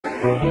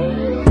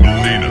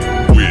Lena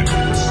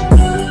wins.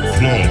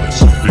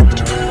 Flawless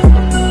victory.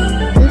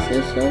 This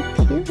is so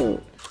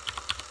cute.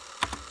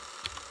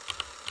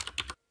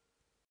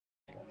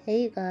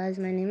 Hey you guys,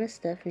 my name is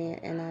Stephanie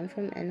and I'm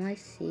from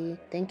NYC.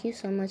 Thank you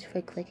so much for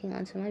clicking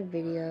onto my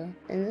video.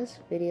 In this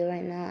video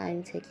right now,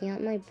 I'm taking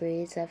out my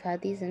braids. I've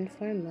had these in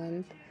for a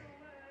month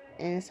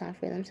and it's time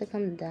for them to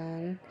come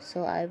down.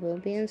 So I will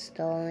be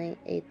installing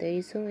a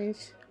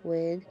 32-inch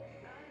wig,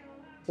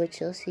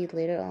 which you'll see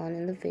later on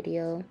in the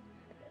video.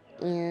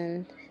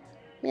 And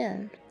yeah,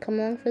 come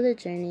along for the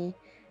journey.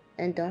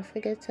 And don't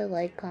forget to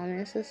like, comment,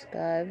 and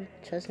subscribe.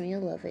 Trust me,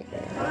 you'll love it.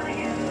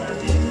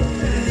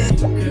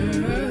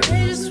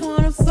 They just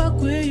wanna fuck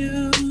with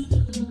you,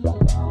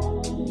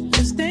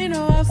 'cause they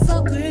know I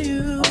fuck with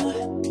you.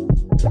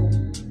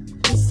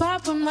 If I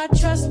put my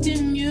trust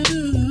in you,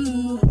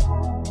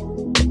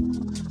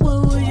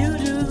 what will you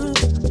do?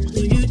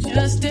 Will you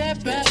just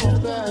step back?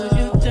 Will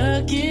you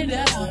duck it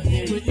out?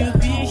 Will you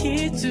be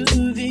here to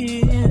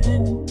the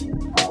end?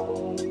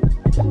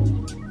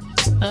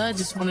 I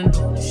just wanna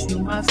know if you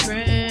my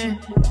friend.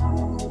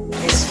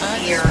 It's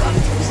fear of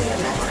losing a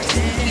memory,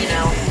 you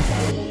know?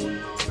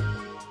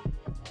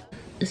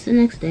 It's the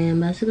next day.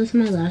 I'm about to go to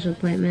my lash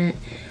appointment.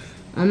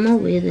 On my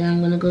way there,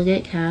 I'm gonna go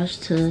get cash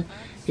to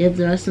give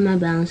the rest of my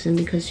balancing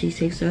because she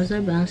takes the rest of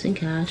her balancing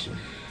cash.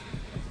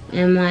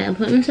 And my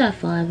appointment's at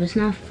 5. It's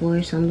not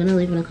 4, so I'm gonna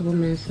leave in a couple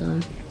minutes though.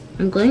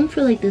 I'm going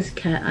for like this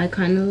cat eye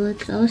kind of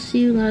look. I'll see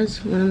you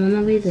guys when I'm on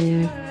my way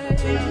there.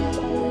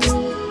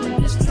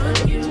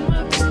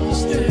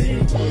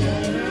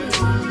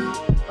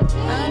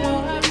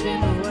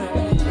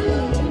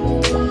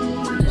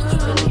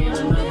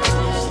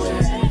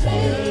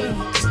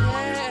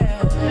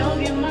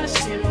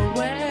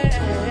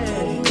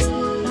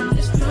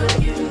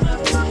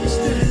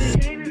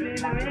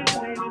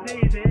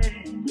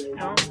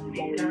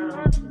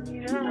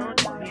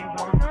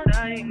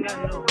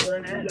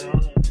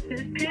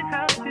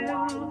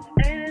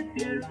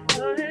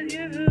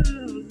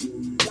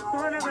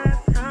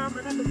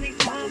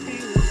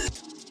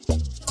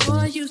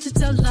 I used to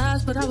tell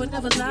lies, but I would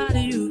never lie to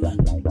you.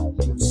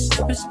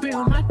 Sipping spray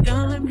on my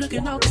dime,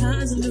 looking all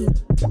kinds of new.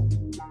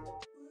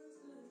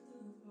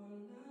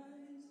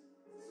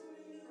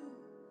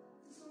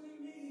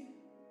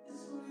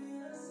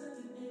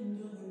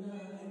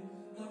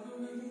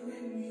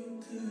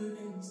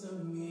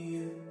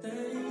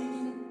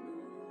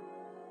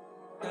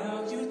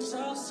 Now you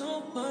talk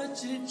so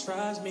much, it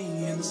drives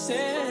me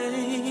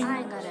insane. I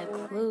ain't got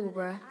a clue,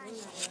 bruh.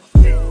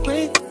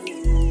 Wait.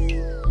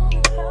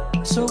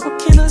 So what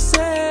can I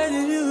say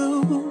to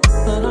you?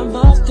 But I'm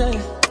off that,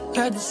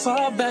 had to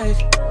fall back.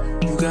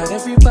 You got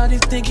everybody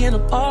thinking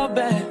I'm all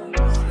bad.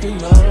 You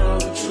know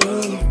the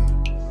truth,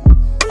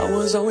 I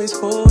was always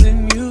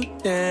holding you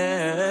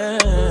down.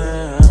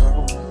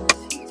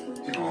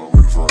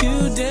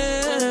 You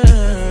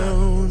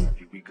down,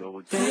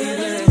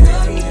 baby.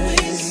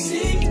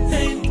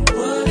 Ain't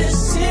what it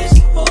seems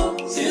for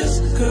this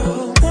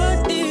girl.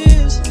 What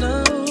is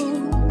love?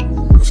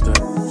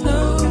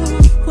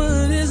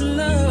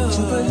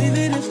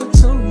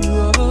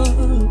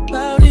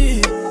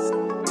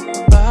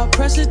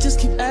 Pressure just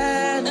keep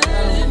adding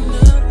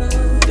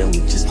up. Then we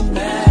just get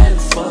mad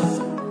and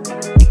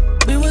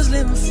fuck. We was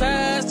living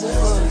fast at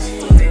first.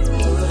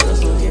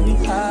 That's what get me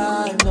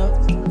high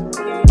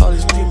enough. All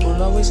these people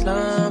always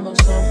lying about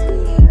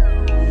something.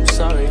 I'm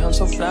sorry, I'm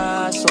so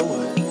fly, so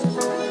what?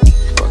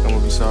 Fuck, I'm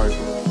gonna be sorry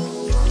for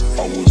it.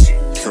 I was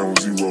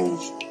counting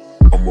zeros.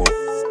 I'm a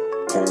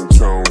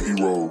hometown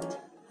hero.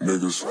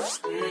 Niggas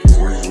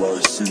green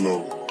like CeeLo.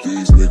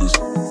 These niggas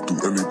do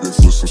anything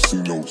for some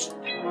C-notes.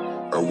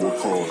 At what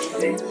cost?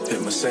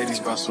 Hit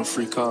Mercedes by some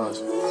free cars.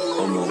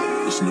 I know,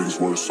 this nigga's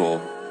worse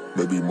off.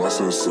 Maybe my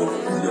sense of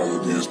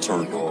reality is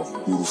turned off.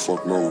 Who the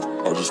fuck knows?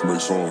 I just make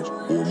songs.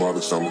 Who am I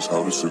to tell us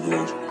how this shit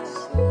goes?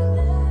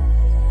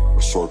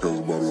 That's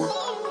sarcasm, by the way.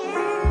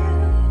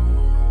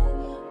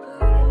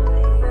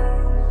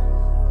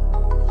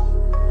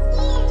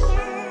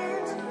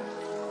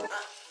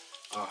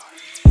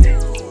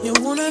 You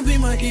wanna be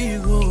my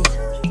equal.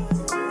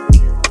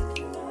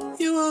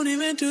 You won't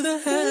even do the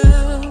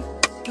hell.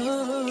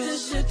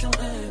 This shit don't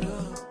add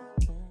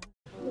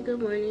up. Good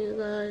morning, you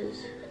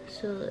guys.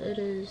 So it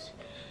is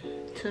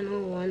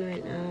 10:01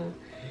 right now.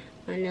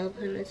 My nail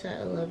appointment's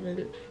at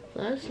 11.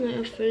 Last night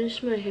I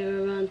finished my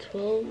hair around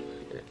 12,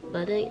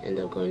 but I didn't end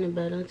up going to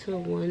bed until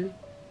 1.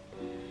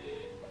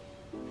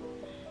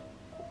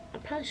 I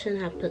probably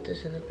shouldn't have put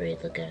this in the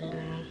braid. Look at it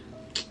now.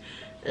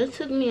 It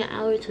took me an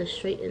hour to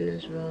straighten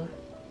this, bro.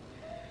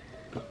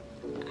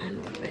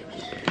 I'm rich.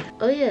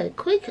 Oh yeah,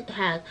 quick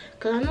hack,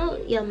 cause I know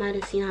y'all might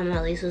have seen how my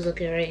lace was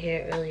looking right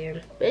here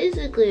earlier.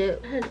 Basically,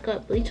 I had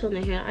got bleach on the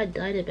hair. I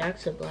dyed it back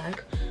to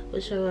black,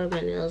 which is why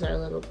my nails are a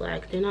little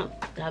black. They're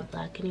not that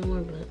black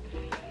anymore, but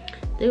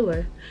they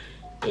were.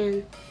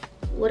 And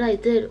what I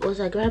did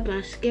was I grabbed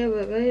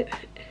mascara, right,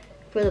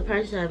 for the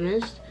parts that I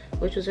missed,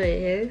 which was right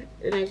here,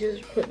 and I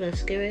just put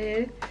mascara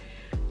here,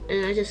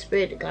 and I just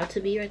sprayed Got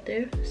To Be right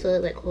there, so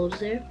it like holds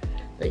there,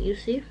 like you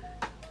see.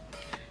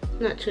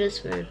 It's not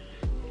transparent.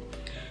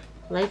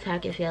 Life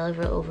hack if y'all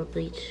ever over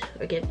bleach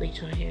or get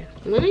bleach on hair.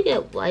 I'm gonna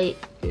get white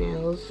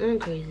nails. I'm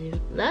crazy.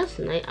 Last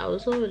night I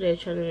was over there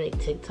trying to make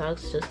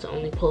TikToks just to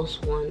only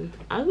post one.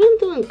 I've been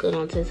doing good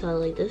on TikTok.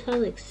 Like this has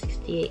like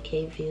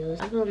 68K views.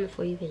 I've been on the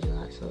For You page a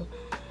lot, so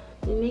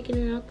we're making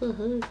it out the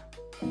hood.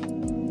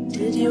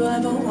 Did you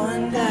ever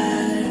wonder?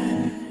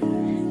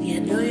 Yeah,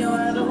 do you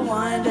ever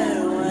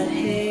wonder what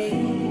he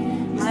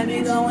might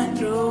be going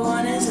through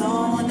on his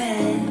own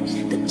and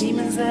the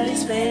demons that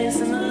he's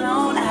facing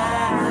alone?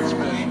 I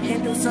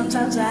hate that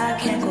sometimes I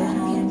can't go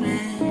home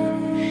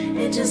and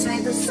it just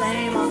ain't the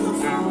same on the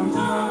phone,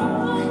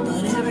 no.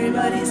 But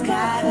everybody's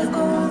gotta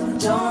go,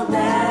 don't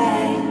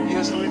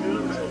they?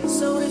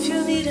 So if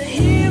you need a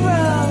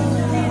hero,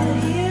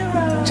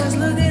 just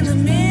look in the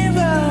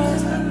mirror.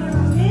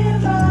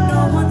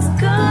 No one's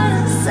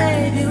gonna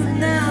save you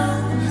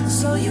now,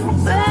 so you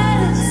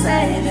better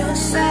save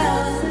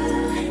yourself.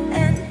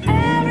 And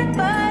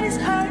everybody's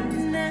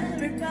hurting,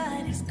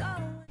 everybody's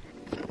going.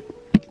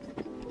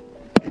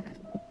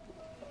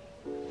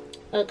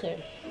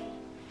 Okay,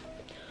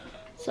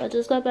 so I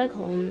just got back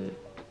home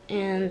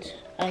and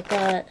I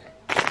got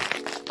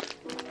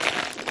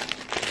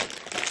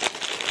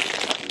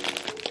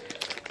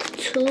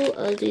two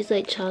of these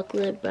like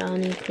chocolate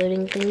brownie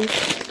pudding things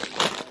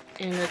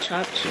and a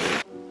chopped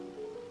cheese.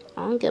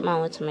 I don't get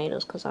mine with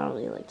tomatoes because I don't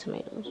really like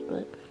tomatoes,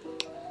 but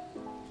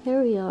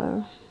here we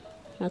are.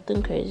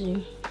 Nothing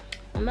crazy.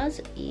 I'm about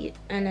to eat,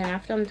 and then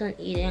after I'm done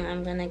eating,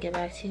 I'm gonna get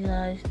back to you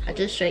guys. I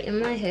just straightened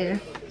my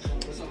hair.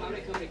 So how did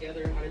it come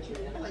together? How did you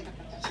like?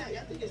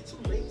 I think it's too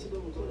late to go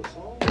to the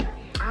song.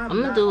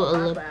 I'm gonna do a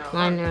lip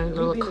liner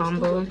little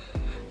combo.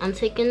 I'm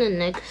taking the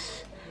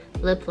NYX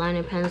lip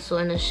liner pencil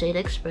in the shade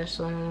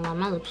Espresso, and I'm gonna line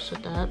my lips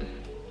with that.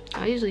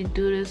 I usually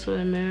do this with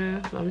a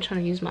mirror, but I'm trying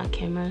to use my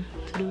camera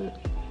to do it.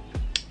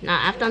 Now,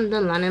 after I'm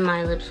done lining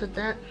my lips with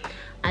that,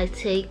 I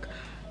take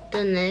the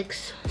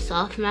NYX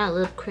Soft Matte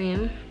Lip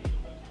Cream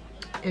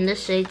in the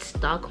shade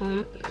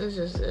Stockholm. This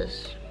is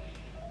this.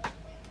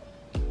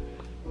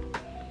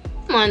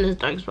 Mind this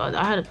dark spot.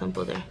 I had a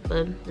pimple there,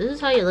 but this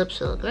is how your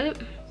lips look, right?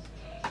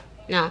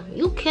 Now,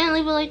 you can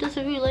leave it like this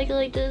if you like it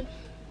like this.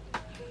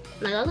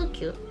 Like, I look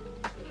cute.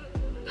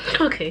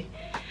 Okay.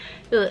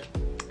 But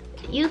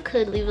you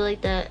could leave it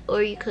like that,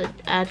 or you could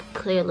add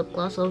clear lip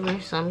gloss over.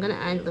 So I'm gonna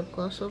add lip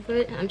gloss over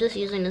it. I'm just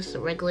using this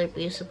regular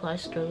Beauty Supply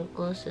store lip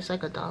gloss. It's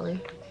like $1.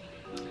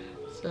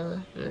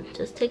 So I'm gonna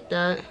just take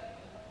that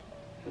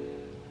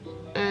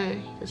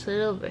and just put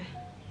it over,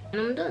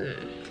 and I'm done.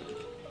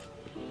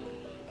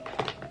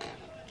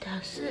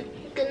 That's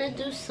it. Gonna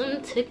do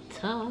some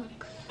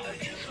TikToks. What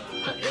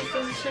is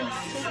this?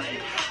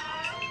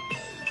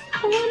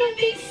 I wanna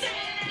be.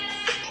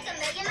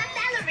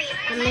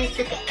 I may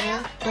take an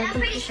L, don't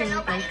completion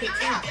no bank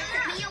account.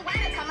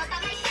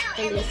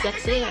 And it's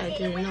sexy, I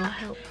didn't know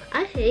how.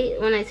 I hate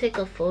when I take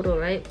a photo,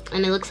 right?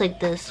 And it looks like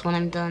this when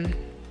I'm done.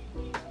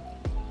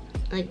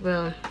 Like,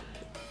 bro.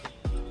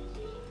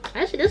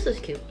 Actually, this is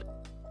cute.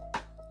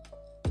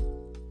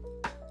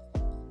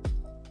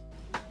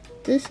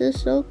 This is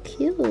so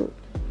cute.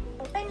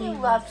 When you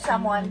love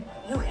someone,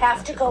 you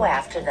have to go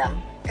after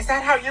them. Is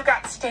that how you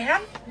got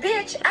Stan?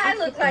 Bitch, I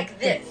look like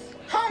this.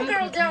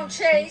 Homegirl don't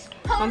chase,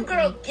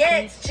 homegirl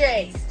gets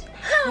chased.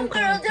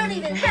 Homegirl don't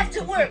even have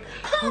to work.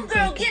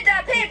 Homegirl get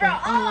that paper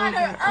all on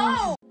her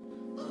own.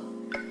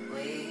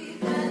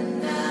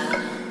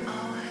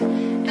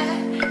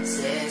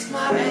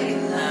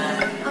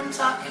 I'm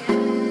talking.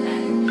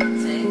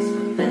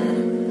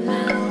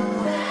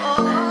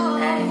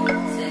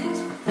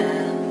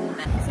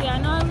 See, I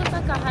know I look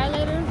like a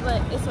highlighter,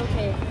 but it's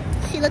okay.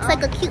 She looks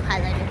like a cute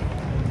highlighter.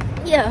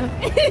 Yeah.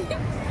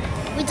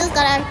 We just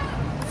got our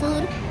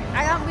food.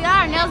 We got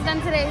our nails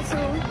done today too.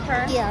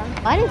 Her. Yeah.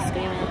 Why are they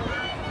screaming?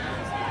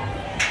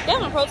 They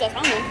have a protest, I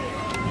don't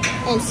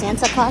know. In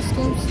Santa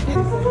costumes.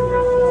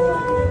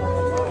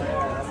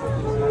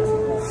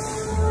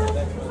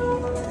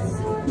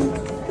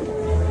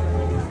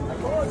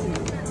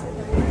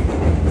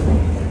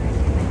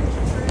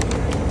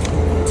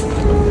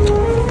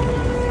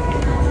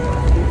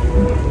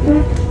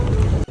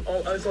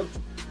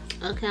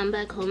 Okay, I'm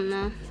back home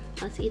now.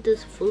 Let's eat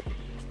this food.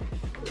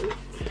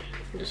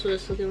 This is what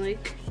it's looking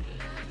like.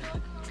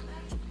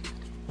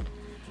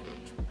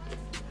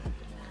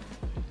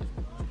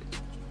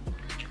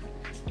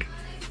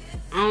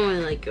 I don't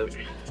really like it.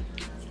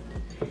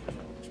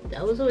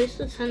 That was a waste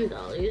of $10.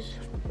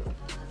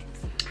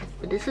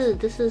 But this is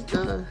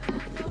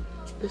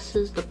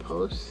the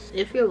post.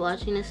 If you're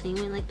watching the same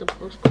way like the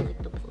post, go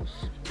like the post.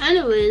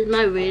 Anyways,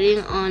 my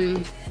rating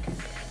on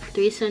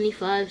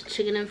 375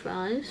 chicken and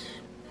fries.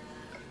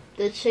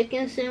 The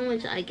chicken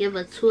sandwich I give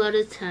a 2 out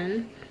of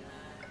 10.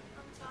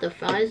 The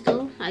fries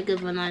though, I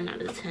give a 9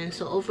 out of 10.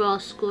 So overall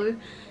score,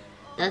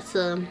 that's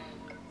a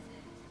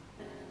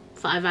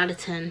 5 out of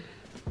 10.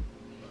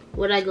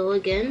 Would I go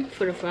again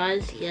for the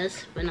fries?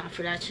 Yes, but not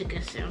for that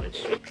chicken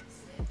sandwich.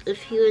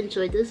 If you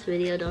enjoyed this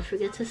video, don't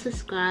forget to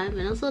subscribe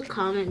and also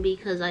comment,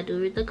 because I do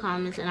read the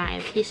comments and I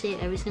appreciate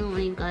every single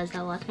one of you guys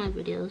that watch my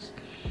videos.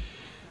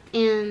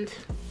 And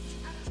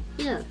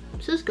yeah,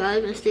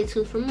 subscribe and stay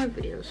tuned for more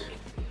videos.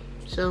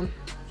 So,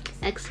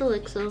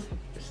 xoxo,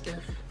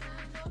 Steph.